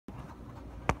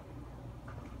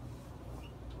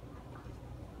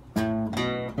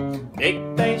Big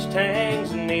Basetangs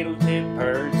and needle tip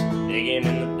Perds, digging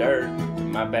in the dirt till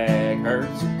my back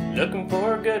hurts. Looking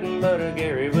for a good one, but a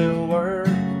Gary will work.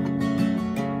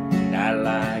 And I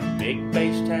like big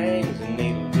Basetangs and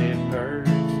needle tip Perds.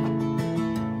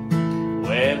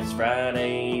 Well, it's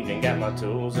Friday evening, got my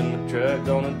tools in the truck,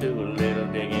 gonna do a little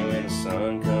digging when the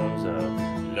sun comes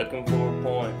up. Looking for a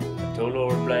point, a tool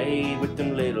or a blade with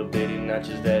them little bitty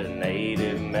notches that a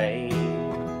native made.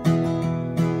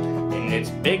 And it's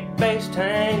big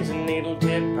Basetangs and needle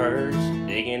tip Perds,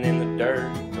 digging in the dirt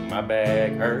till my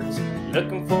back hurts.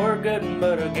 Looking for a good one,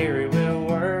 but a Gary will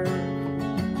work.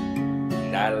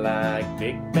 And I like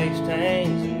big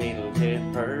Basetangs and needle tip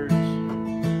Perds.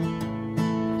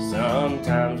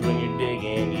 Sometimes when you're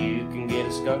digging, you can get a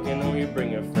skunkin', or you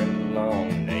bring a friend along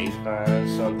and they find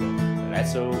something, but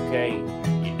that's okay.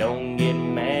 You don't get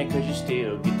mad, cause you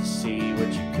still get to see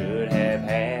what you could have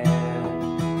had.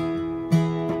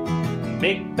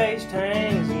 Big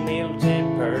Basetangs and needle tip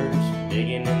Perds,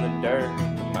 digging in the dirt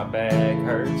till my back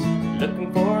hurts.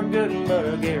 Looking for a good one, but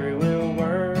a Gary will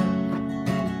work.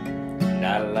 And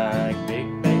I like big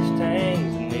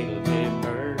Basetangs and needle tip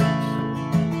Perds.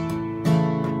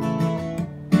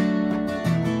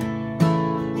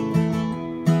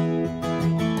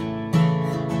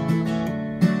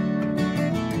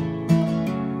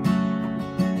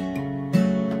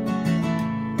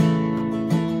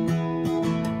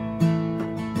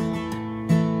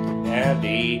 Now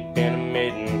deep in a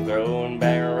midden, throwing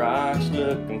back rocks,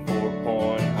 looking for a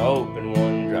point, hoping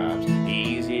one drops.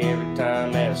 Easy every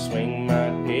time that I swing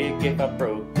my pick. If I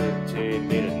broke the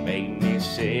tip, it'd make me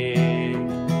sick.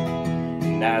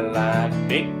 And I like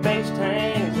big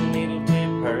Basetangs and needle tip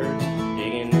Perds,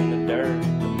 digging in the dirt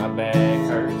till my back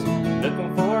hurts.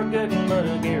 Looking for a good one, but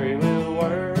a Gary will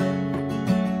work.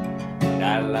 And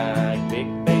I like big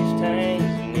Basetangs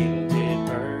and needle tip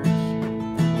Perds.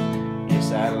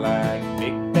 Yes, I like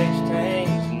big